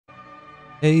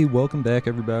Hey, welcome back,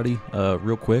 everybody.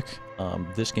 Real quick,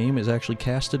 this game is actually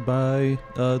casted by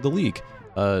the League.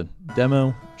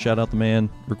 Demo, shout out the man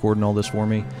recording all this for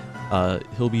me.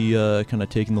 He'll be kind of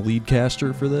taking the lead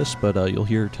caster for this, but you'll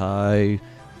hear Ty,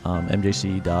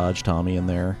 MJC, Dodge, Tommy in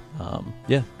there.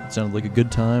 Yeah, it sounded like a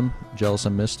good time. Jealous I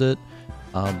missed it.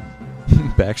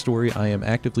 Backstory, I am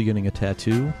actively getting a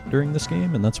tattoo during this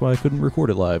game, and that's why I couldn't record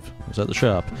it live. I was at the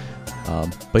shop.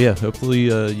 But yeah, hopefully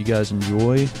you guys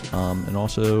enjoy, and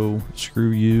also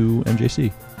screw you,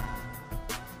 MJC.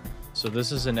 So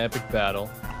this is an epic battle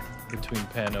between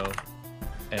Pano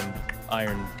and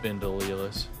Iron Bindle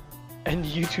Elis. And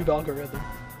YouTube algorithm.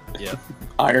 Yeah.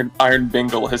 Iron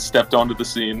Bingle has stepped onto the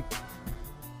scene.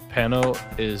 Pano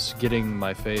is getting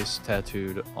my face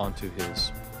tattooed onto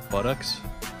his buttocks,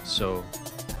 so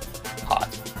Hot.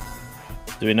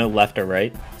 Do we know left or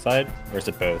right side, or is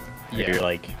it both? Or Yeah. you're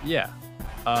like, yeah.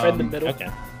 Right in the middle. okay.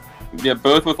 Yeah,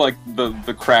 both with like the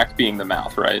crack being the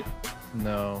mouth, right?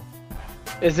 No,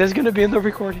 Is this gonna be in the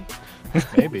recording?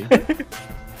 maybe.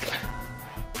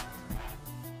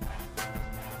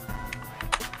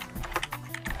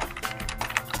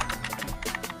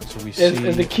 So we see.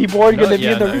 Is the keyboard No, gonna be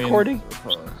yeah, in the I mean, recording?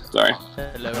 Sorry.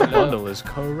 The bundle is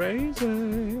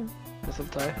crazy. What's up,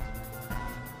 Ty?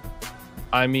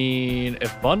 I mean,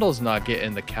 if Bundle's not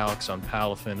getting the calcs on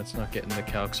Palafin, it's not getting the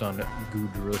calcs on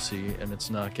Gudrussi, and it's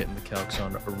not getting the calcs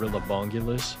on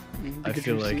Arillabongulus. I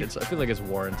feel like it's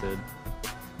warranted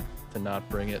to not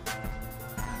bring it,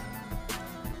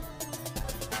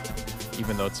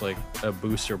 even though it's like a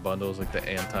booster bundle is like the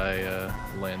anti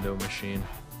Lando machine.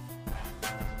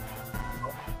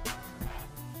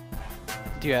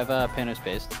 Do you have Panos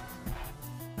based?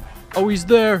 Oh, he's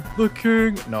there, the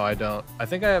king. No, I don't. I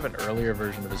think I have an earlier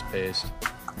version of his paste,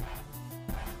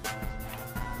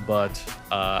 but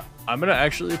I'm gonna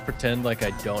actually pretend like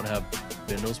I don't have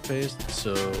Bindle's paste,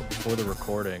 so for the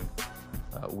recording,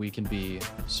 we can be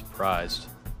surprised.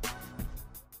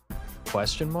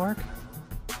 Question mark?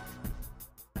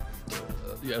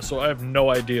 Yeah, so I have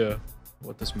no idea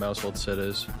what this mouse hold set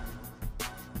is.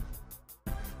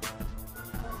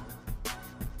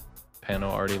 Pano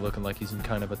already looking like he's in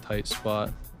kind of a tight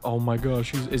spot. Oh my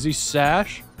gosh, is he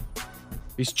Sash?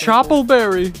 He's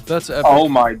Choppleberry. That's epic. Oh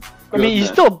my. I mean, he goodness.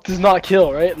 still does not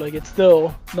kill, right? Like, it's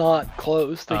still not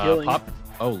close to killing, Pop.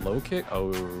 Oh, low kick. Oh,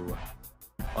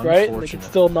 right? unfortunate. Like, it's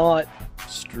still not.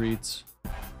 Streets.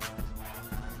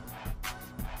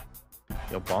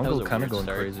 Yo, That was Bongo a kind of weird going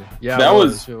start. crazy. Yeah, That it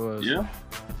was- It was. Yeah.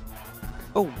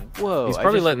 Oh, whoa! He's I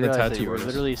probably just letting the realized that tattoo You were artist.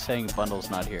 literally saying bundle's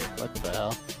not here. What the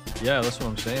hell? Yeah, that's what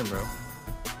I'm saying, bro.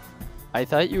 I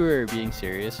thought you were being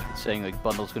serious, saying like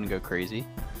bundle's gonna go crazy.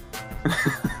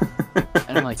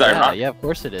 And I'm like, Is that yeah, right? yeah, of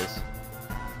course it is.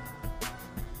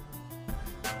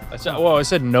 I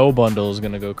said no bundle is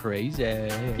gonna go crazy.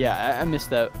 Yeah, I missed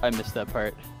that. I missed that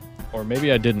part. Or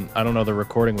maybe I didn't. I don't know. The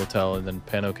recording will tell, and then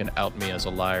Pano can out me as a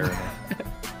liar and a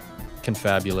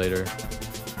confabulator.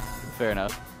 Fair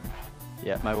enough.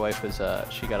 Yeah, my wife was.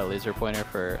 She got a laser pointer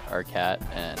for our cat,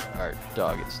 and our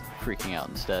dog is freaking out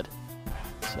instead.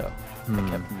 So I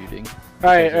kept muting.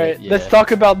 Alright, alright. Yeah. Let's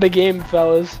talk about the game,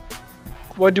 fellas.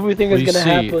 What do we think is Well, you gonna see-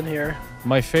 happen here?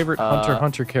 My favorite Hunter Uh,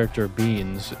 Hunter character,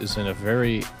 Beans, is in a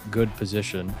very good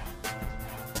position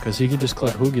because he can just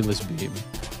click Hoogulus Beam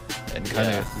and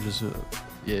kind of just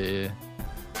yeah.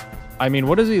 I mean,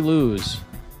 what does he lose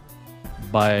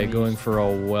by mean, going for a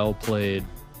well-played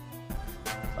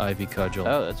Ivy Cudgel?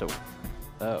 Oh, that's a.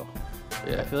 Oh. I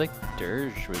Yeah. feel like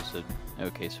Dirge was an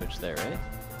okay switch there, right?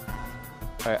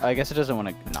 Alright, I guess it doesn't want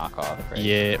to knock off, right?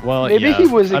 Yeah, well, Maybe yeah. he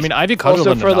was I mean, Ivy Cudgel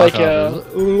also didn't for knock like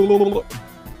off.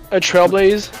 a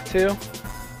Trailblaze too.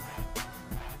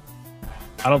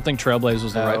 I don't think Trailblaze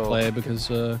was the right No. play because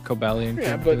Cobalion.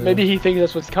 Yeah, could, but maybe he thinks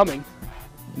that's what's coming.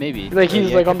 Maybe. Like, he's,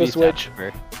 Yeah, like, it on could the be a Switch.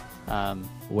 tap over.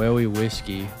 Wary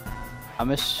Whiskey.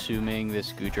 I'm assuming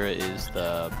this Gudra is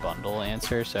the bundle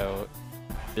answer, so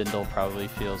Bindle probably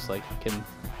feels like he can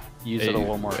use it a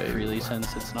little more Hey, freely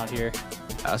since it's not here.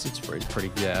 Acid Spray's pretty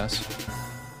gas.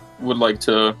 Would like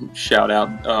to shout out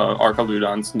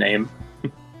Arcaludon's name.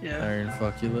 Yeah. Iron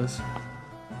Fuculus.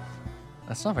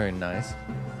 That's not very nice.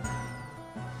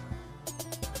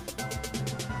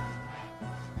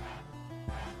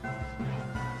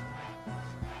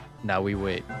 Now we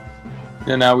wait.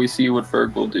 And now we see what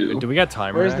Burg will do. Do we got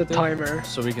timer? Where's the active? timer?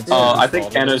 So we can see. I who's think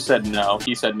following Anna us? said no.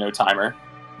 He said no timer.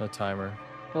 No timer.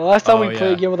 The last time Oh, we played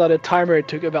yeah. a game without a timer, it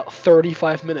took about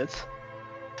 35 minutes.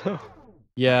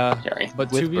 Yeah, Carry.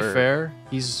 but With to be Burg. fair,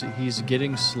 he's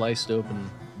getting sliced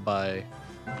open by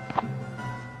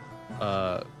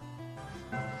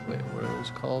wait, what are those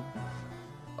called?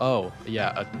 Oh,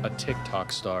 yeah, a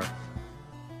TikTok star.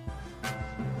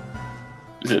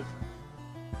 Is it?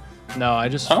 No, I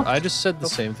just Huh? said the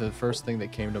same. The first thing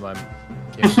that came to my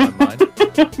mind.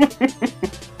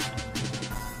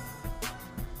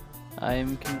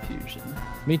 I'm confusion.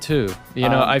 Me too. You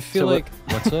know, I feel so like.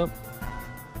 What's up?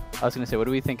 I was gonna say, what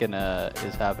are we thinking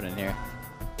is happening here?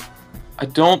 I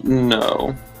don't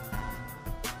know.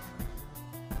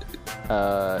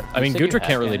 I mean, Gudra Gudra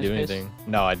can't really do anything.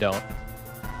 No, I don't.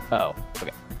 Oh,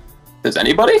 okay. Does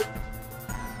anybody?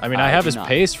 I mean, I I have do his not.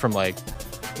 paste from like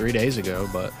 3 days ago,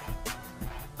 but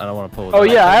I don't want to pull it Oh up.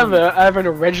 yeah, I have an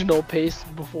original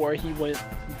paste before he went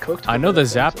and cooked. I with know it, the I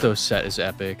think, so. Zapdos set is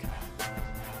epic.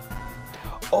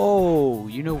 Oh,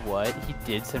 you know what? He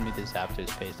did send me the Zapdos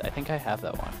paste. I think I have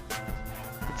that one.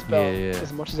 It's about Yeah.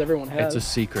 as much as everyone has. It's a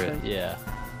secret. Yeah.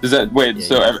 Does that wait? Yeah,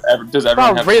 so yeah. does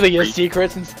everyone Not have really a three?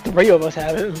 secret since 3 of us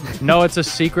have it. No, it's a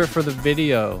secret for the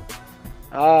video.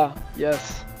 Ah,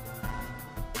 yes.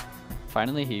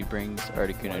 Finally, he brings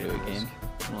Articuno to a game.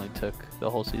 It only took the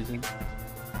whole season.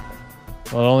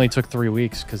 Well, it only took 3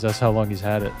 weeks because that's how long he's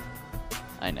had it.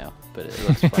 I know, but it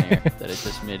looks funnier that it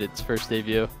just made its first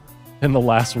debut. In the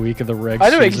last week of the reg I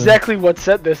know season. exactly what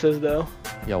set this is though.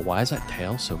 Yo, why is that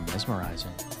tail so mesmerizing?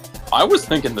 I was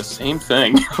thinking the same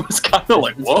thing. I was kind of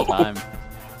like, It's whoa. time.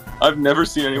 I've never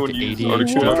seen anyone Like use ADHD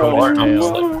Articuno for a coded while. I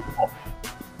was tail. like, whoa.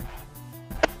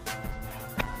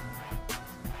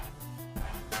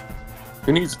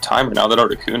 Who needs a timer now that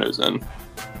Articuno's in?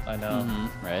 I know.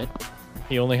 Right?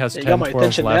 He only has Yeah, you 10 got my twirls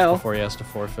attention left now. before he has to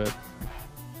forfeit.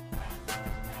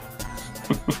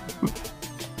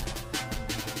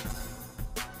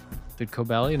 Dude,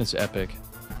 Cobalion is epic.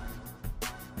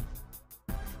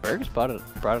 Burg's brought it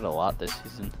a lot this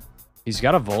season. He's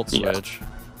got a Volt Yeah. switch.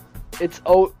 It's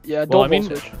yeah, Well, don't I mean,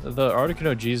 switch. the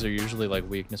Articuno Gs are usually like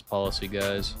weakness policy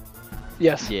guys.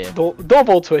 Yes. Yeah. Don't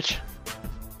volt switch.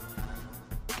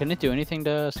 Can it do anything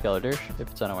to Skeledirge if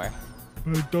it's unaware?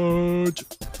 Dodge.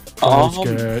 Um,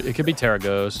 It could be Terra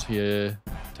Ghost. Yeah.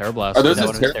 Terra Blast. Are Is those that his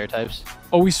one of his Terra- Terra types?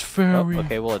 Oh, he's Oh, fairy.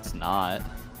 okay, well it's not.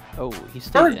 Oh, he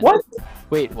stayed Burg, in. what?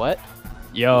 Wait, what?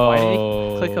 Yo. Why did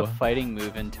he click a fighting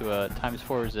move into a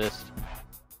 ×4 resist?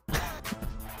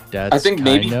 That's I think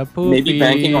maybe poopy.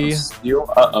 banking on steel.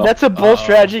 Uh-oh. That's a bold Uh-oh.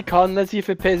 strategy, Con. Let's see if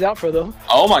it pays out for them.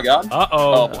 Oh my god.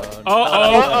 Uh-oh. Oh, boy.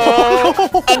 Uh-oh.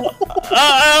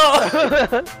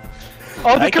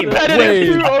 Oh, the I keep-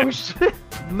 competitive! wait. Oh shit!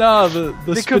 Nah, the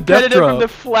The Spadef competitive and the drop.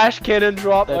 flash cannon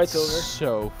drop right That's over.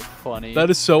 so funny. That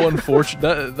is so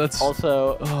unfortunate. That's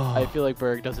Also, Oh. I feel like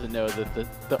Burg doesn't know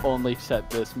that the only set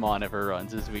this Mon ever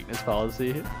runs is weakness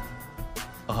policy.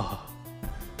 Oh.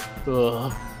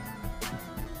 Ugh.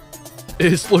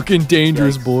 It's looking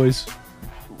dangerous, Yikes. boys.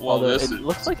 Well, Although this it is...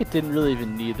 looks like it didn't really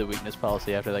even need the weakness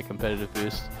policy after that competitive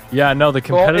boost. Yeah, no, the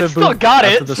Well, it competitive still boot got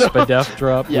after it, the so- Spadef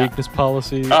drop, Yeah. weakness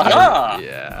policy. Aha!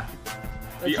 Yeah.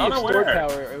 Let's Be see if stored unaware.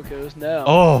 power echoes now.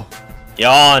 Oh.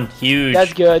 Yawn, huge.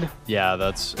 That's good. Yeah,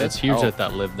 that's That's huge help.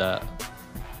 that lived that.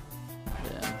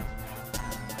 Yeah.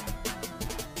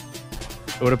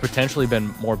 It would have potentially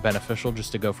been more beneficial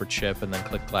just to go for Chip and then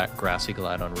click Grassy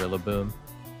Glide on Rillaboom.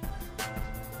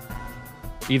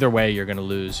 Either way, you're gonna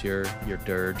lose your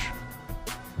Dirge.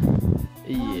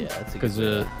 Yeah, that's a good 'Cause, way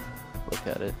to look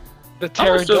at it. The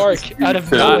Terra so Dark confused, out of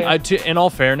Phil. nowhere. In all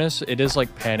fairness, it is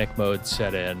like panic mode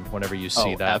set in whenever you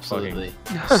see Oh, that absolutely.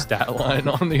 fucking stat line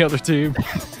on the other team.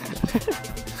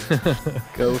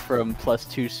 Go from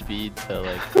 +2 speed to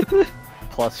like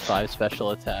 +5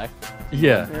 special attack.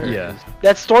 Yeah, Yeah. yeah.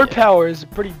 That stored Yeah. power is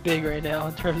pretty big right now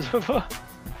in terms of.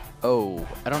 Oh,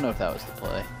 I don't know if that was the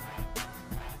play.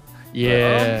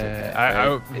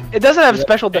 Yeah. okay, It doesn't have Yeah,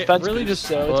 special it defense, really boost, just-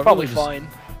 so well, it's it probably really just- fine.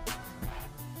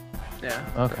 Yeah.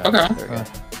 Okay. Okay. There we go.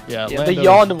 Yeah, Yeah, the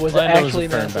yawn was actually a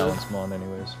fair and massive. balanced mon,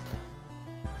 anyways.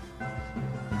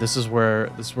 This is where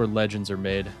legends are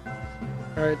made.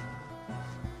 All right.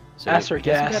 So Ass or he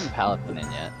hasn't gas? gotten Paladin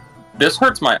in yet. This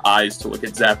hurts my eyes to look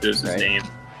at Zapdos' Right. name.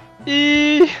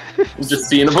 Eee. Just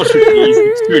seeing a bunch of E's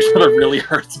next to each other really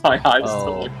hurts my eyes to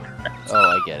Oh. look at. Oh,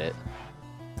 I get it.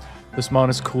 This mon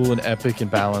is cool and epic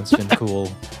and balanced and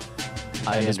cool.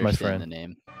 I And is understand my friend. the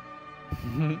name.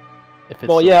 If it's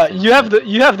Well, the yeah, same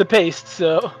you have the paste,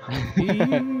 so.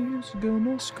 He's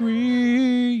gonna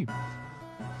scream.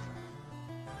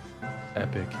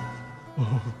 Epic.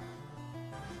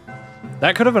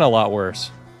 That could have been a lot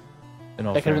worse. In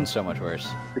all That could have been fairness. so much worse.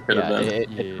 It could have Yeah, been. it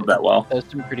Yeah. That well. has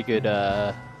some pretty good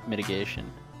mitigation.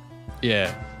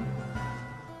 Yeah.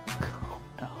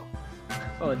 No.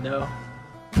 Oh no.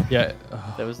 Yeah.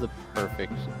 That was the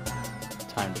perfect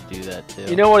time to do that too.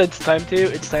 You know what it's time to?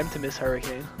 It's time to miss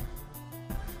Hurricane.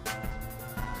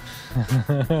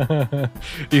 Do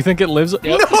you think it lives?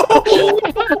 Yep.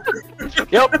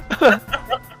 Yep.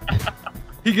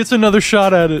 He gets another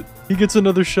shot at it. He gets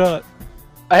another shot.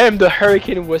 I am the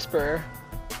Hurricane Whisperer.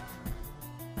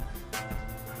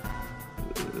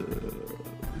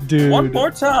 Dude. One more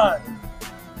time.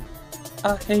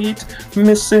 I hate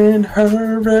missing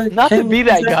hurricanes. Not to be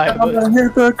that guy, I'm but- a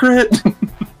hypocrite.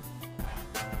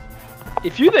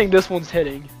 If you think this one's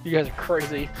hitting, you guys are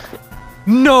crazy.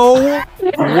 No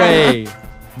way.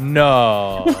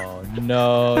 No.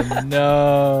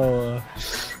 No.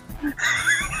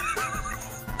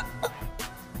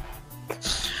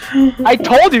 I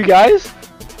told you guys.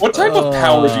 What type of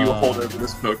power do you hold over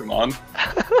this Pokemon?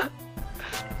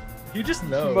 You just You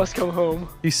know. must come home.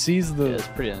 He sees Yeah, the it's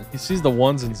pretty. he sees the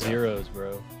ones and zeros,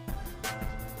 bro.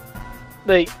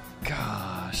 Like,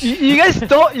 Gosh. you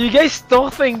guys still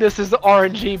think this is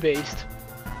RNG based?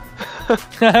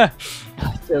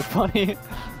 So funny.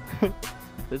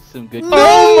 That's some good.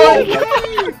 Oh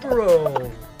my god!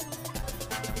 bro.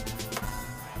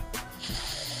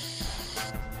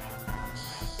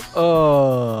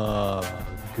 Oh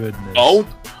goodness. Oh,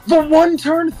 the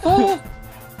one-turn fall.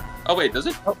 Oh wait, does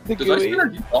it? The Does Ice gooey.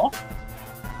 Energy fall?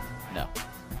 No.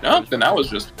 No, then that was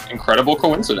just incredible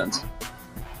coincidence.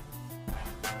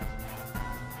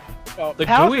 Oh, The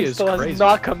Palafin gooey is still crazy. has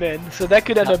not come in, so that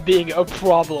could end up being a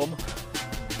problem.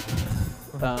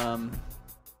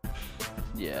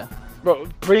 Yeah. Bro,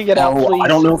 bring it out, Oh, please. I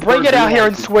don't know if Bring it Burg out here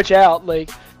and realizes. switch out. Like,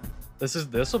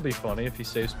 This will be funny if he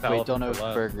saves Palafin. Wait, don't know for if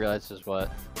last. Burg realizes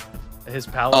what. His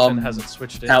Palafin Um, hasn't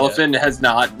switched in yet. Palafin has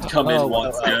not come in Oh,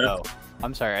 once yet. oh.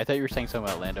 I'm sorry. I thought you were saying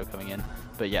something about Lando coming in.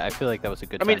 But yeah, I feel like that was a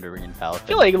good I time mean, to bring in Palafin. I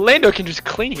feel like Lando can just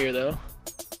clean here, though.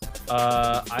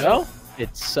 I No? don't.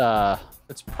 it's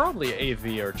It's probably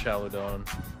AV or Chaludon.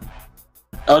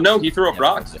 Oh no, he threw up yeah,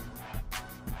 rocks.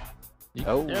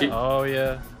 Oh, Yeah. Oh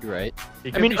yeah. you're right. He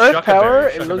I could mean, be Earth power,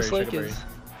 Shuckleberry, it looks like Shuckleberry. is.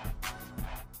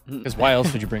 Because why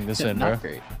else would you bring this in, bro? Not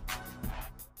great.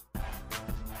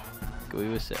 Gooey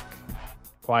was sick.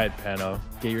 Quiet, Pano.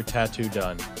 Get your tattoo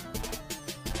done.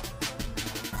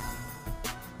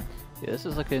 Yeah, this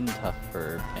is looking tough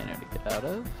for Pano to get out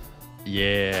of.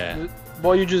 Yeah.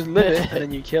 Well, you just live it, and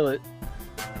then you kill it.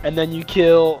 And then you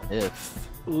kill If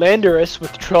Landorus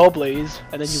with Trailblaze,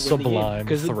 and then you win the game. Sublime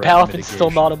Because threat Palafin's still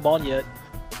mitigation. not a mon yet.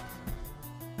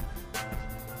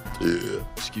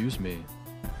 Excuse me.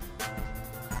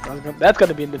 That's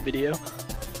gonna be in the video.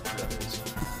 That is.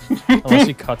 Unless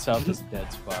he cuts out this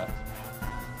dead spot.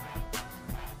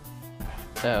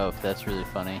 oh, that's really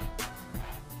funny.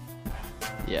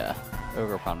 Yeah,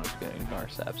 Ogerpon was gonna ignore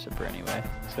Sapsipper anyway,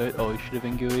 so it always should have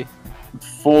been Gooey.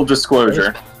 Full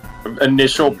disclosure.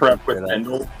 Initial Mm, prep with fair enough.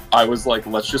 Pendle, I was like,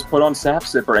 let's just put on Sap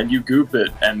Sipper and you goop it,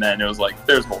 and then it was like,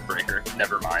 there's Volt Breaker.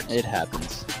 Never mind. It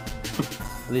happens.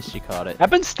 At least you caught it.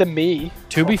 Happens to me.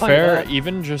 To be I'll find fair, that.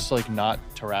 even just like not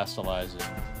terastallizing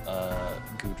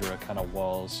Gudra kind of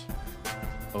walls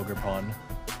Ogerpon.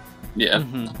 Yeah.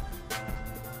 Mhm.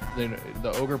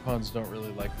 The Ogerpons don't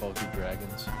really like bulky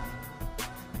dragons.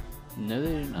 No, they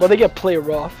did not. Well, they get play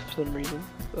rough for some reason.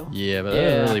 So. Yeah, but that Yeah.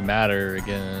 doesn't really matter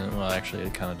again. Well, actually,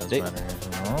 it kind of does They-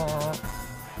 matter.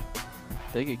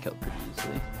 They get killed pretty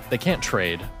easily. They can't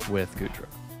trade with Gudra.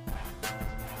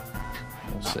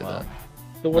 We'll Not say well. that.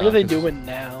 So what No, are they 'cause- doing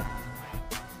now?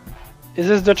 Is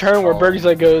this the turn where Oh, Burg's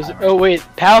like goes, alright. oh wait,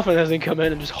 Palafin hasn't come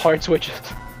in and just hard switches.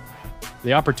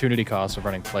 The opportunity cost of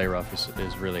running play rough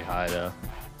is really high though,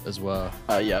 as well.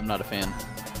 Yeah, I'm not a fan.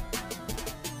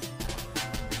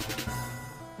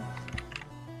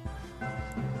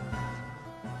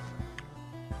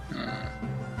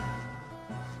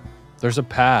 There's a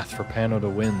path for Pano to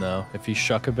win though. If he's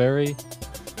Shuckleberry,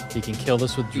 he can kill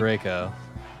this with Draco.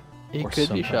 He Or could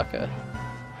be something. Shaka.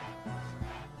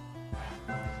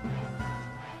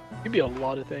 Could be a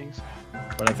lot of things.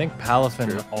 But I think Palafin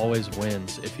True. always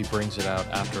wins if he brings it out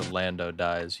after Lando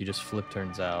dies. He just flip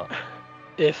turns out.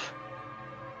 If.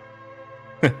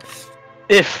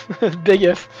 If. Big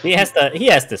if. He has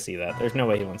to see that. There's no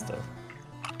way he wants to.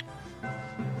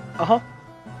 Uh-huh.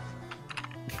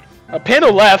 A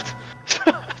panel left.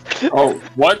 Oh,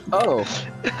 what? Oh, Is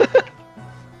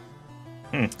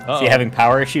Uh-oh. he having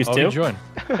power issues Oh, too? he joined.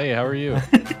 Hey, how are you?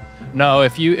 No,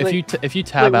 if you if you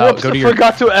tab Like, out, whoops, go to I your.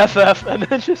 forgot to FF and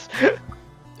then just.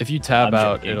 If you tab I'm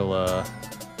out, joking.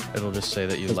 it'll just say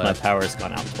that you Because my left. power's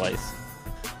gone out twice.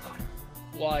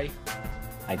 Why?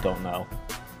 I don't know.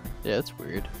 yeah, it's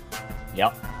weird.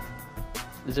 Yep.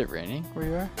 Is it raining where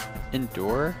you are?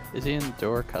 Indoor? Is he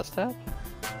indoor custap?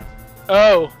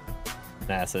 Oh,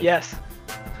 Massive. yes.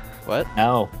 What?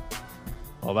 No.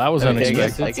 Well, that was Okay, I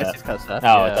guess unexpected. he's custap.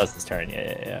 Oh, yeah. it does his turn.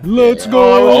 Yeah. Let's Yeah.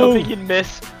 Oh, I was go. hoping he'd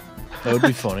miss. That would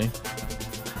be funny.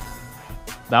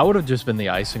 That would have just been the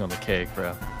icing on the cake,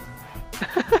 bro.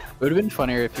 It would have been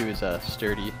funnier if he was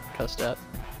sturdy cussed at.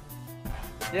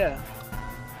 Yeah.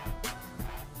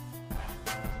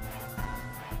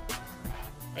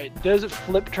 Alright, does it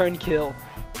flip, turn, kill?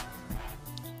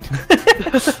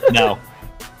 No.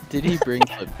 Did he bring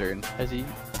flip turn? Has he?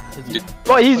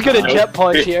 Well, he's gonna jet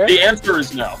punch The, here. the answer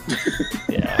is no.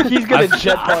 Yeah. He's gonna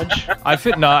jet punch. I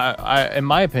fit. No, in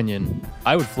my opinion,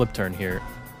 I would flip turn here.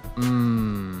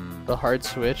 Mmm. The hard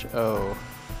switch. Oh.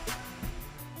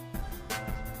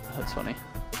 That's funny.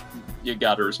 You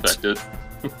gotta respect it.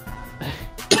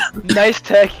 Nice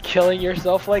tech, killing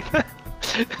yourself like that.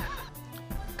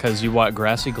 Because you want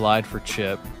grassy glide for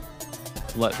chip.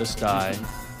 Let this die.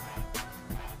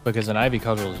 Because an Ivy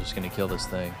Cudgel is just gonna kill this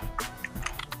thing.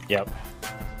 Yep.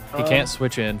 He can't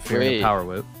switch in, fearing wait. a power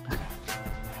whip.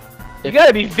 You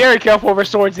gotta be very careful over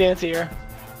Swords Dance here.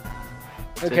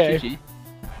 Is that Okay.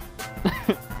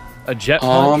 GG? A jet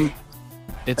punch.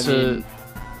 It's I mean,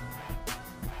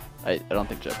 I don't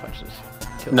think jet punch is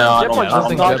killing. No, I Jet don't, punch I does don't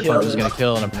think not jet kill. punch is gonna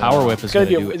kill, and a power whip is It's gotta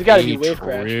gonna be a- do it's gotta be 8 wave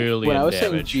crash. trillion When I was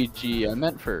damage. saying GG, I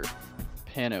meant for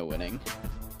Pano winning.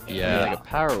 Yeah. Like a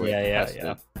power whip. Yeah. has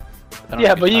to- I don't Yeah,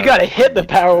 think but a you power gotta whip- hit the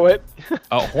power whip.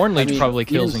 Horn Leech I mean, probably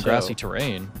kills even in grassy so.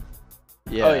 terrain.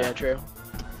 Yeah. Oh yeah, true.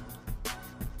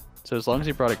 So as long as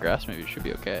he brought a grass move, it should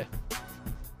be okay.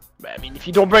 I mean, if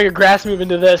you don't bring a grass move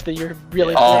into this, then you're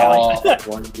really Oh,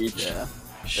 one each. Yeah.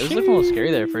 It was definitely a little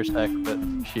scary there for a sec, but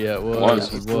Yeah, it was.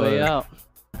 was. it's It the way was. out.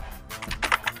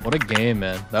 What a game,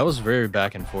 man. That was very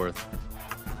back and forth.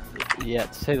 Yeah,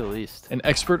 to say the least. An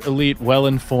expert, elite,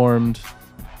 well-informed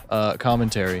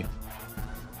commentary.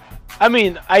 I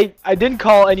mean, I didn't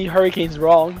call any hurricanes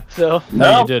wrong, so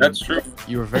No, No, you didn't. that's true.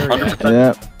 You were very 100%. accurate.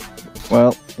 Yeah.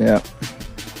 Well, yeah.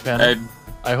 Ben, And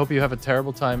I hope you have a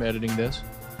terrible time editing this.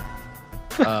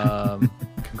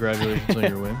 Congratulations on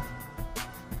your win.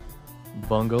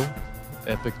 Bungle,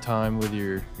 epic time with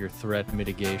your threat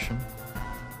mitigation.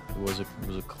 It was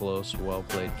a close, well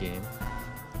played game.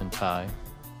 And Ty,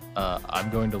 I'm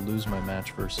going to lose my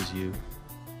match versus you.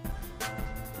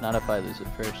 Not if I lose it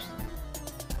first.